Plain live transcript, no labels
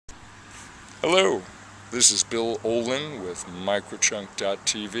Hello, this is Bill Olin with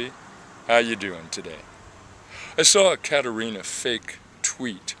microchunk.tv. How you doing today? I saw a Katerina fake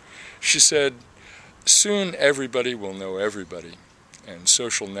tweet. She said, soon everybody will know everybody and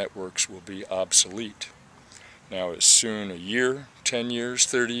social networks will be obsolete. Now is soon a year, 10 years,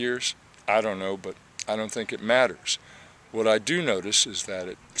 30 years? I don't know, but I don't think it matters. What I do notice is that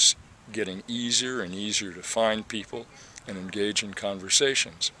it's getting easier and easier to find people and engage in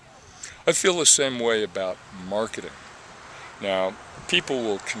conversations. I feel the same way about marketing. Now, people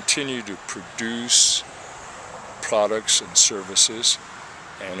will continue to produce products and services,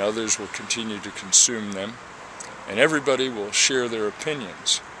 and others will continue to consume them, and everybody will share their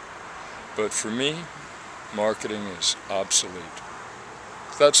opinions. But for me, marketing is obsolete.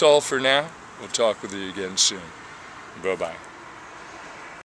 That's all for now. We'll talk with you again soon. Bye-bye.